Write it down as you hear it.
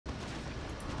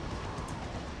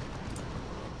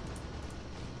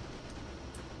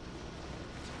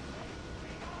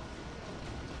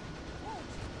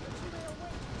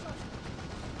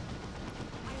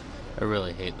I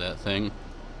really hate that thing.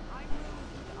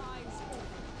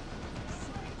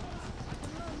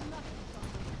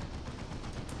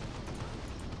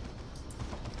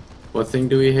 What thing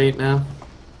do we hate now?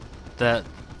 That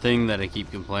thing that I keep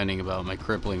complaining about, my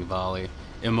crippling volley,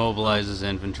 immobilizes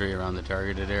infantry around the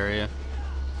targeted area.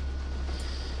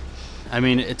 I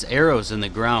mean, it's arrows in the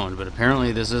ground, but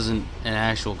apparently this isn't an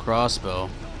actual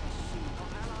crossbow.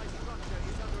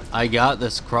 I got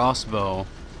this crossbow.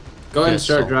 Go ahead and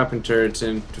start dropping turrets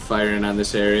in to fire in on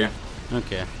this area.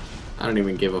 Okay. I don't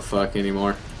even give a fuck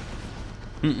anymore.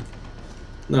 None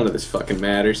of this fucking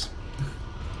matters.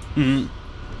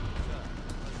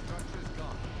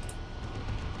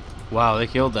 Wow, they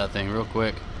killed that thing real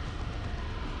quick.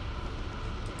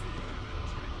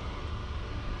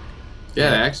 Yeah,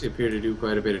 they actually appear to do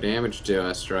quite a bit of damage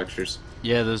to structures.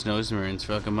 Yeah, those nose marines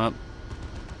fuck them up.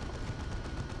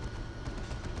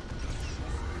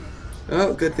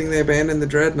 Oh, good thing they abandoned the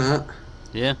dreadnought.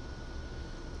 Yeah.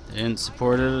 They didn't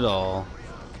support it at all.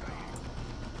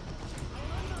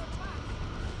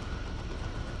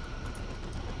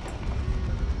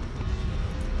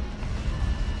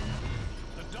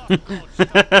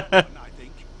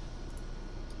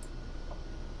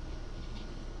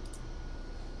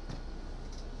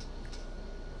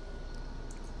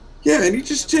 Yeah, and he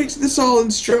just takes this all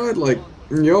in stride, like,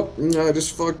 yep, I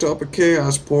just fucked up a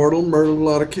chaos portal, murdered a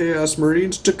lot of chaos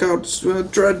marines, took out a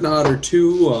dreadnought or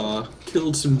two,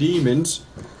 killed some demons.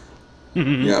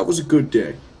 Yeah, it was a good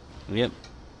day. Yep.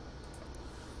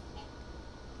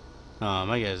 Oh,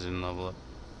 my guys didn't level up.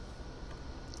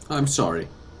 I'm sorry.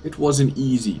 It was an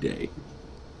easy day.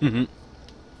 We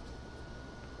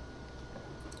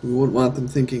wouldn't want them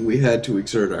thinking we had to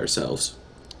exert ourselves.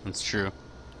 That's true.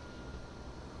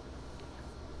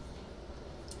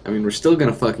 I mean, we're still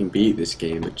gonna fucking beat this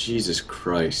game, but Jesus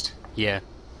Christ. Yeah.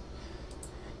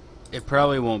 It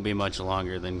probably won't be much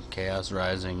longer than Chaos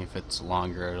Rising, if it's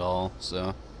longer at all,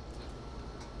 so.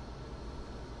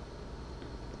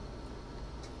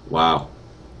 Wow.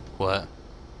 What?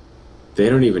 They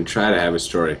don't even try to have a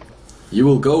story. You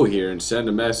will go here and send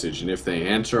a message, and if they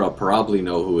answer, I'll probably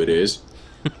know who it is.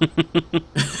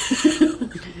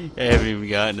 I haven't even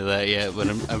gotten to that yet, but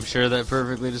I'm sure that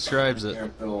perfectly describes it. Our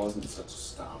bill wasn't such a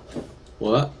stomping.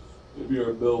 What? Maybe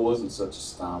our bill wasn't such a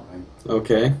stomping.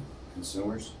 Okay.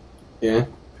 Consumers? Yeah.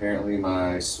 Apparently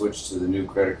my switch to the new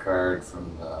credit card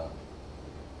from the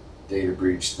data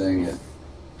breach thing at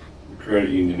the credit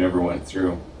union never went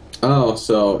through. Oh,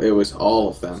 so it was all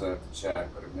of them. So I have to check,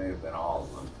 but it may have been all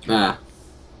of them. Ah.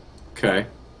 Okay.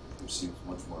 Which seems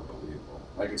much more believable.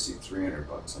 I could see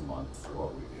 $300 a month for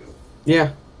what we do.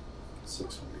 Yeah.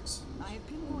 600 seems.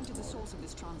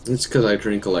 It's because I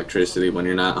drink electricity when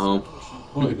you're not home.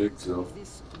 Oh, I think so.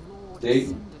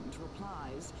 Dayton.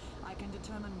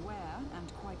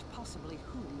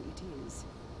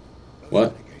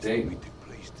 What? Dayton.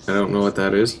 I don't know what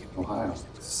that is. Ohio.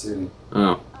 It's a city.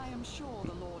 Oh.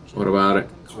 What about it?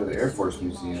 It's where the Air Force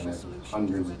Museum is.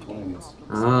 Hundreds of planes.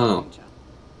 Oh.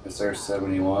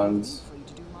 SR-71s.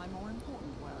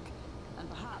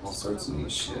 All sorts of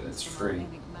neat shit. It's free.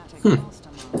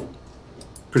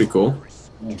 Pretty cool.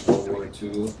 World War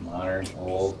II, modern,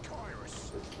 old.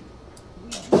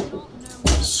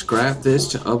 Scrap this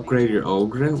to upgrade your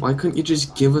Ogren? Why couldn't you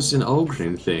just give us an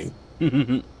Ogren thing?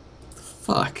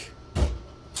 Fuck.